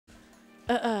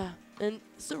And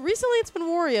so recently it's been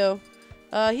Wario.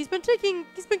 He's been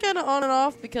kind of on and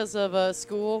off because of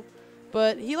school,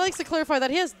 but he likes to clarify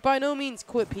that he has by no means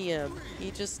quit PM.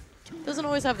 He just doesn't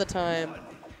always have the time.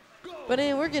 But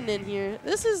anyway, we're getting in here.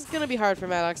 This is going to be hard for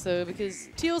Maddox, though, because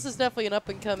Tealz is definitely an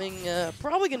up-and-coming,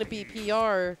 probably going to be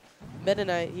PR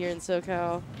Metaknight here in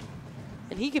Socal.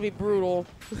 And he can be brutal.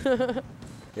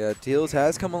 Yeah, Tealz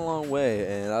has come a long way,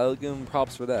 and I'll give him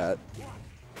props for that.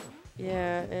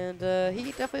 Yeah, and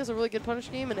he definitely has a really good punish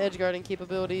game and edge guarding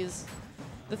capabilities.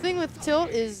 The thing with tilt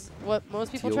is what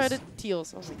most people try to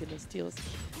Tealz. Oh my goodness, Tealz.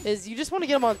 Is you just want to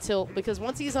get him on tilt because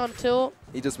once he's on tilt,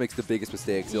 he just makes the biggest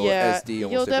mistakes. He'll yeah, SD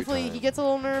almost he'll every definitely time. he gets a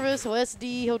little nervous. He'll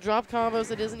SD. He'll drop combos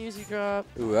that doesn't usually drop.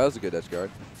 Ooh, that was a good edge guard.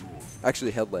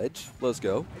 Actually, held ledge. Let's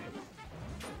go.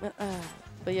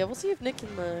 But yeah, we'll see if Nick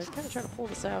can kind of try to pull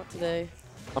this out today.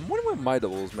 I'm wondering when my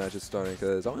doubles match is starting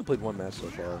because I only played one match so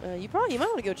far. You might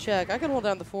want to go check. I can hold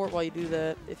down the fort while you do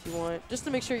that if you want, just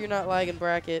to make sure you're not lagging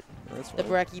bracket. That's fine. The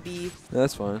Bracky B.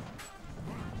 That's fine.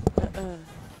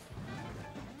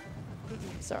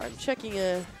 Sorry, I'm checking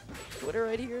Twitter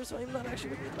right here, so I'm not actually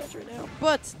looking at that right now.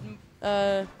 But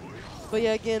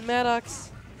yeah, again,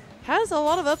 Maddox has a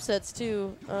lot of upsets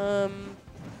too.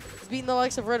 He's beaten the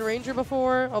likes of Red Ranger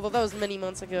before, although that was many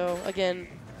months ago. Again,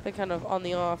 been kind of on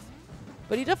the off.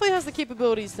 But he definitely has the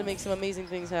capabilities to make some amazing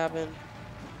things happen,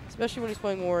 especially when he's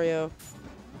playing Wario.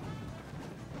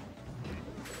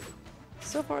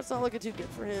 So far, it's not looking too good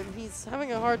for him. He's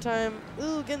having a hard time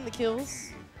getting the kills.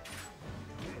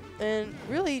 And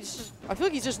really, I feel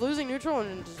like he's just losing neutral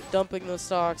and just dumping those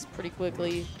stocks pretty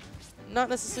quickly. Not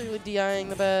necessarily DIing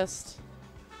the best.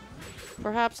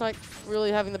 Perhaps not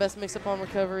really having the best mix-up on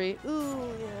recovery. Ooh,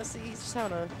 yeah, see, he's just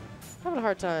having a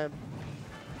hard time.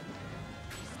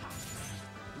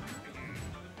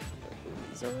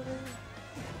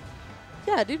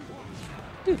 Yeah, dude,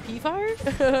 P-Fire?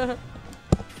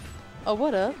 Oh,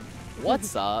 what up?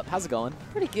 What's up? How's it going?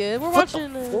 Pretty good. We're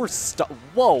watching.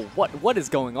 Whoa! What is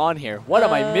going on here? What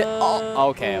am I Oh,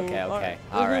 okay.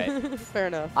 All right. Fair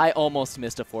enough. I almost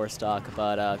missed a 4-stock,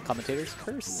 but commentators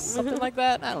curse something like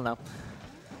that. I don't know.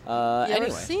 Yeah, anyway,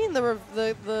 we're seeing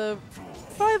the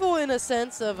revival in a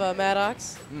sense of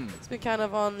Maddox. It's been kind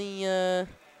of on the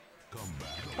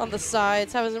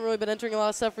sides. Hasn't really been entering a lot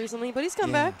of stuff recently, but he's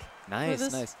come back.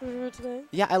 Nice. Today.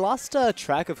 Yeah, I lost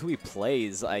track of who he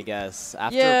plays, I guess,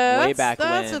 after way back when.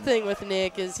 That's the thing with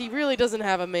Nick, is he really doesn't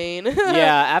have a main.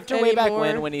 Yeah, after way back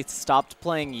when he stopped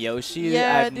playing Yoshi,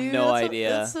 I have no idea.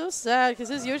 That's so sad, because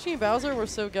his Yoshi and Bowser were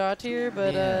so god tier,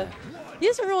 but he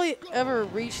hasn't really ever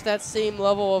reached that same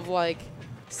level of, like,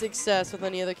 success with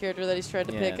any other character that he's tried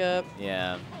to pick up.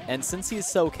 Yeah, and since he's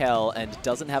Socal and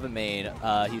doesn't have a main,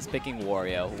 he's picking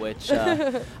Wario, which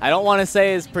I don't want to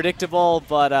say is predictable,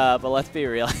 but let's be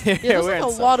real. Yeah, there's like a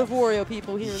lot of Wario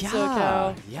people here in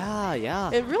SoCal.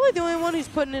 Yeah. And really the only one who's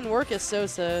putting in work is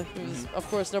Sosa, who's, of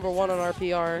course, #1 on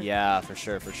RPR. Yeah, for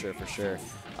sure.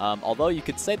 Although you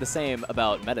could say the same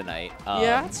about Metaknight.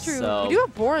 Yeah, that's true. So we do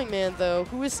have Boring Man, though,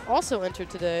 who is also entered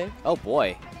today. Oh,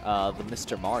 boy. The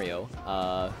Mr. Mario,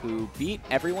 who beat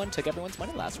everyone, took everyone's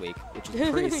money last week, which is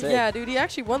pretty sick. Yeah, dude, he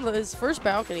actually won his first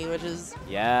balcony, which is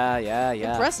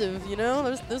impressive, you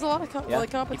know? There's a lot of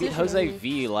competition. He beat Jose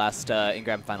V last in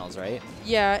Grand Finals, right?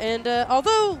 Yeah, and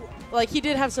although like he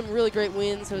did have some really great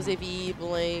wins, Jose V,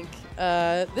 Blank,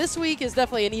 this week is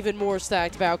definitely an even more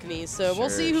stacked balcony, so we'll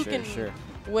see who can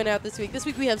win out this week. This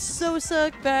week we have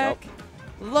Sosa back. Yep.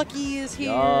 Lucky is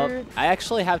here. I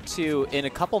actually have to, in a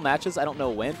couple matches, I don't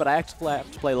know when, but I actually have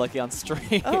to play Lucky on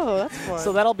stream. Oh, that's fun.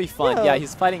 So that'll be fun. Yeah,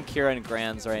 he's fighting Kira in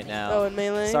Grands right now. Oh, in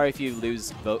Melee? Sorry if you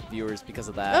lose viewers because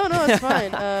of that. Oh, no, it's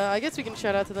fine. I guess we can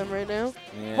shout out to them right now.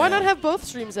 Yeah. Why not have both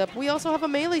streams up? We also have a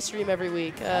Melee stream every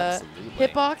week.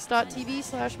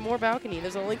 Hitbox.tv/morebalcony.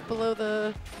 There's a link below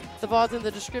the VODs in the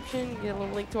description. You get a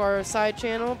little link to our side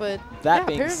channel, but that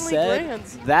being said,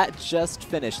 that just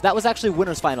finished. That was actually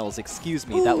Winners Finals, excuse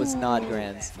me. That was not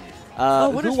Grands.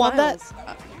 Who won that?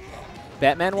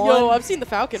 Batman won? Yo, I've seen the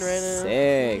Falcon right now.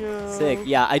 Sick.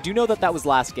 Yeah, I do know that was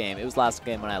last game. It was last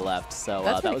game when I left, so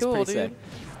that was cool, pretty sick.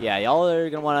 Yeah, y'all are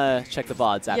going to want to check the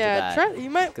VODs after that. Yeah,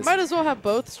 you might as well have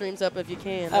both streams up if you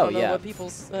can. I don't know what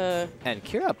people's and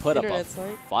Kira put up a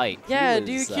fight. Yeah,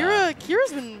 dude,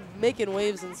 Kira's been making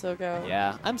waves in SoCal.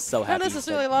 Yeah, I'm so happy. Not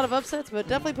necessarily a lot of upsets, but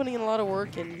definitely putting in a lot of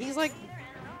work, and he's like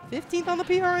 15th on the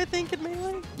PR, I think, in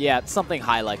Melee. Yeah, something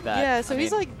high like that. Yeah, so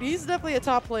he's definitely a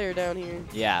top player down here.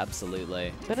 Yeah,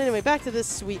 absolutely. But anyway, back to this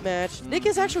sweet match. Nick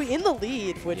is actually in the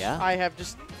lead, which I have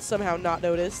just somehow not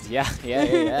noticed. Yeah.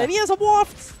 And he has a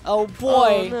waft. Oh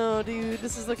boy. Oh no, dude,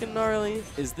 this is looking gnarly.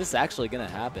 Is this actually gonna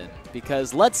happen?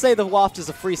 Because let's say the waft is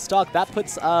a free stock, that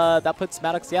puts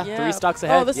Maddox 3 stocks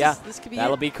ahead. Oh, this could be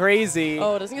That'll be crazy.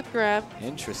 Oh, it doesn't get the grab.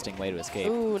 Interesting way to escape.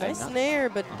 Ooh, nice snare,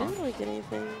 but didn't really get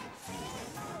anything.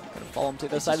 Gonna follow him to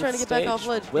the side of the trying to get back off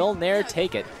ledge. Will Nair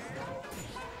take it?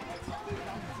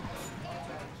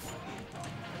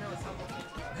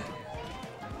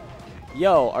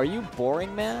 Yo, are you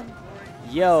boring, man?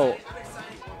 Yo.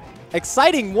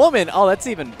 Exciting woman. Oh, that's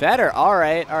even better. All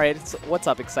right. What's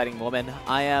up, exciting woman?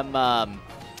 I am,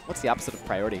 what's the opposite of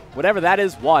priority? Whatever that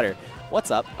is, water.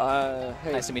 What's up?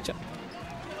 Hey. Nice to meet you.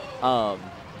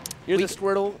 You're the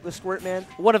squirt man?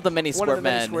 One of the many squirt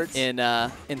men in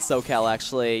Socal,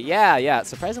 actually. Yeah.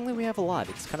 Surprisingly, we have a lot.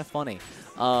 It's kind of funny.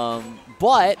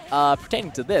 But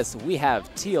pertaining to this, we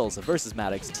have Tealz versus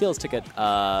Maddox. Tealz took it.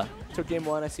 Took game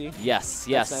 1, I see. Yes.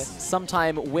 Nice.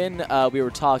 Sometime when we were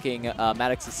talking,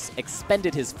 Maddox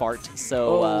expended his fart.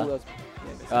 So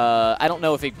I don't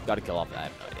know if he got a kill off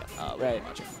that. I have no idea. Right.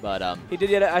 But he did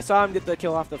get it. I saw him get the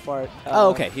kill off the fart.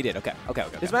 okay, he did. Okay.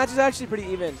 This match is actually pretty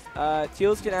even.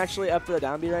 Tealz can actually up throw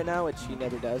down B right now, which he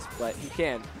never does, but he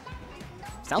can.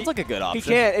 Sounds like a good option. He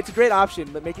can. It's a great option,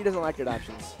 but Mickey doesn't like good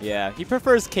options. Yeah, he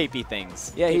prefers capey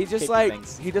things. Yeah, he just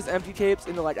he does empty capes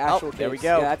into like actual capes. There we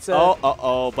go. Yeah, that's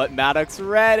but Maddox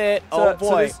read it. Oh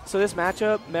boy. So this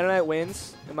matchup, Metaknight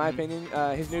wins, in my opinion.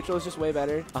 His neutral is just way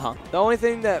better. The only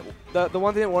thing that the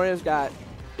one thing that Wario's got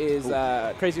is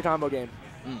crazy combo game.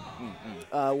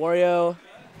 Wario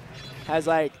has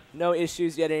like no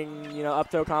issues getting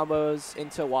up throw combos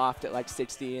into waft at like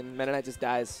 60, and Metaknight just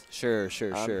dies. Sure.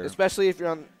 Especially if you're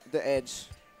on the edge.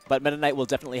 But Metaknight will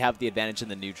definitely have the advantage in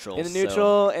the neutral. In the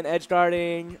neutral and edge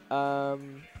guarding.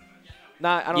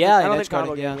 I don't think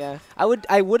combo game. Yeah.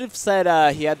 I would have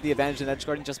said he had the advantage in edge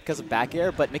guarding just because of back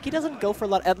air, but Mickey doesn't go for a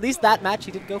lot. At least that match,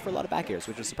 he didn't go for a lot of back airs,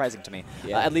 which was surprising to me.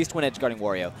 Yeah. At least when edge guarding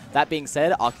Wario. That being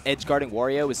said, edge guarding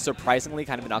Wario is surprisingly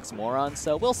kind of an oxymoron,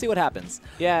 so we'll see what happens.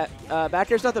 Yeah, back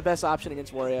air's not the best option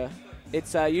against Wario.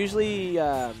 It's usually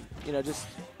just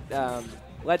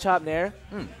ledge hop nair,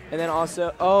 and then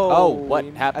also what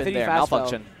happened there?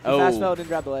 Malfunction. He fast fell, didn't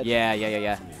grab the ledge.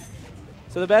 Yeah.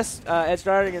 So the best edge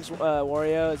guard against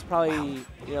Wario is probably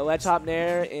ledge hop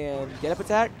nair and get up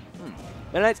attack.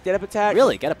 Metaknight's get up attack.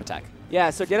 Really, get up attack. Yeah,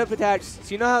 so get up attack. So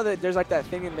you know how there's like that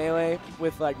thing in Melee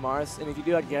with like Mars, and if you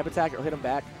do like get up attack, it'll hit him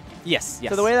back. Yes.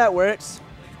 So the way that works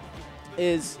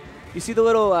is you see the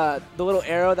little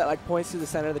arrow that like points to the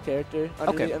center of the character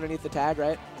underneath the tag,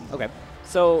 right? Okay.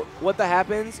 So what that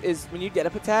happens is when you get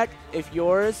up attack, if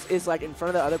yours is like in front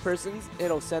of the other person's,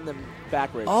 it'll send them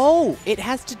backwards. Oh, it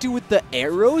has to do with the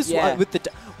arrows? Yeah.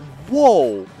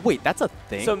 Whoa. Wait, that's a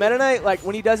thing? So Metaknight, like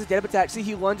when he does his get up attack, see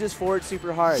he lunges forward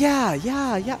super hard.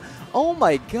 Yeah. Oh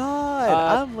my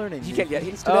god. I'm learning. He can't get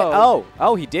it.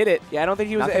 Oh, he did it. Yeah, I don't think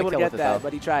he was able to get that,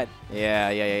 but he tried. Yeah.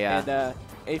 And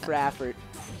A for effort.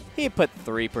 He put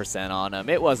 3% on him.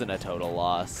 It wasn't a total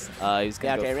loss. He was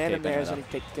gonna go random there is when he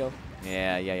take the kill.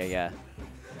 Yeah.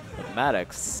 But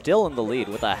Maddox still in the lead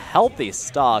with a healthy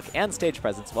stock and stage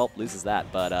presence. Well, loses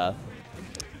that, but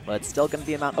it's still going to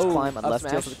be a mountain to climb unless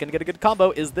Tealz is going to get a good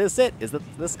combo. Is this it? Is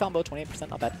this combo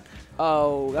 28%? Not bad.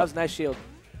 Oh, that was a nice shield.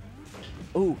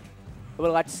 Ooh. I would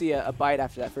have liked to see a bite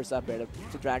after that first up air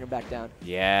to drag him back down.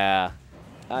 Yeah.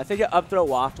 I think an up throw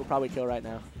waft will probably kill right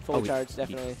now. Fully charged,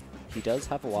 definitely. He does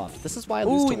have a waft. This is why I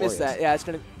lose to Warriors. He missed that. Yeah, it's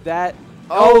going to... That...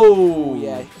 Oh!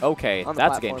 Yeah. Okay, that's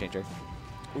platform. a game changer.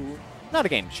 Ooh. Not a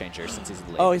game changer since he's in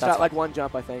the lead. Oh, he's got like one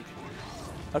jump, I think.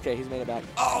 Okay, he's made it back.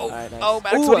 Oh! All right, nice. Oh,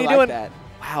 Maddox, what are you doing? That.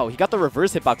 Wow, he got the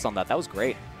reverse hitbox on that. That was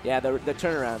great. Yeah, the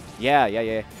turnaround. Yeah.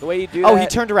 The way you do that... Oh, he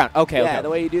turned around. Okay, Yeah, the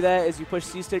way you do that is you push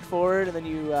C-stick forward, and then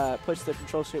you push the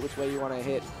control stick which way you want to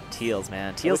hit. Tealz,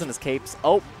 man. Tealz and his capes.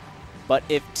 Oh! But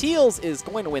if Tealz is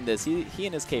going to win this, he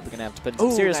and his cape are going to have to put in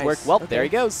some serious work. Well, there he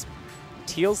goes.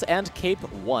 Tealz and cape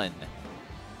 1.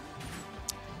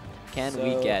 Can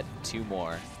we get 2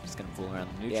 more? Just going to fool around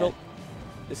the neutral. Yeah.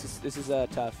 This is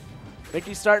tough.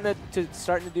 Mickey's starting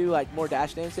to do like more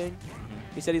dash dancing.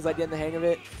 He said he's like getting the hang of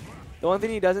it. The one thing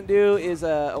he doesn't do is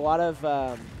a lot of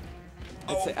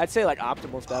I'd say like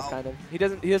optimal stuff kind of. He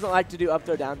doesn't like to do up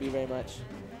throw down B very much.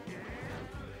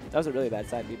 That was a really bad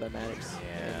side B by Maddox.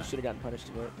 Yeah. He should have gotten punished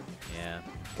for it. Yeah.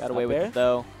 Got away with it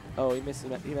though. Oh, he messed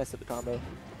up the combo.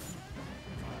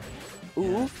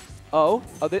 Ooh. Yeah.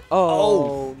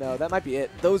 Oh, no, that might be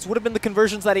it. Those would have been the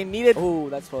conversions that he needed. Oh,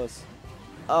 that's close.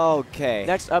 Okay.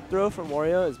 Next up throw from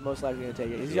Wario is most likely going to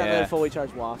take it. He's got another fully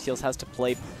charged walk. Tealz has to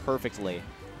play perfectly.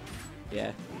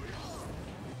 Yeah.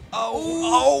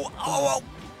 Oh.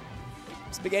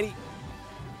 Spaghetti.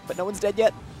 But no one's dead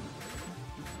yet.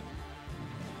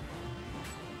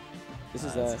 This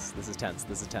is this is tense.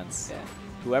 This is tense. Yeah.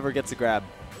 Whoever gets a grab.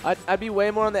 I'd be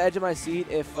way more on the edge of my seat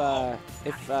if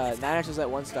Maddox was at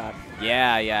one stock.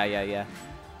 Yeah.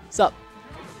 What's up?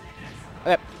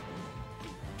 Okay.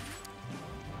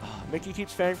 Mickey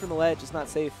keeps fairing from the ledge. It's not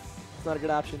safe. It's not a good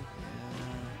option.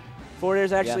 Forward air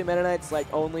is actually Metaknight's like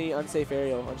only unsafe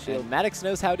aerial on shield. And Maddox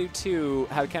knows how to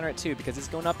counter it too because he's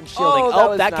going up and shielding.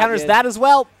 Oh, that counters that as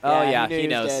well. Oh Yeah, yeah, he knew he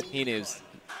knows.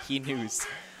 He knows.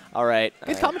 All right.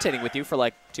 Good commentating with you for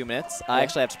like 2 minutes. I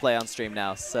actually have to play on stream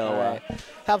now, so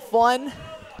have fun.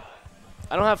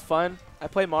 I don't have fun. I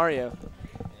play Mario.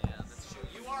 Yeah, that's true.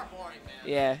 You are boring,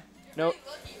 man. Yeah.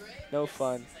 No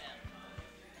fun.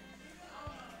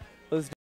 Let's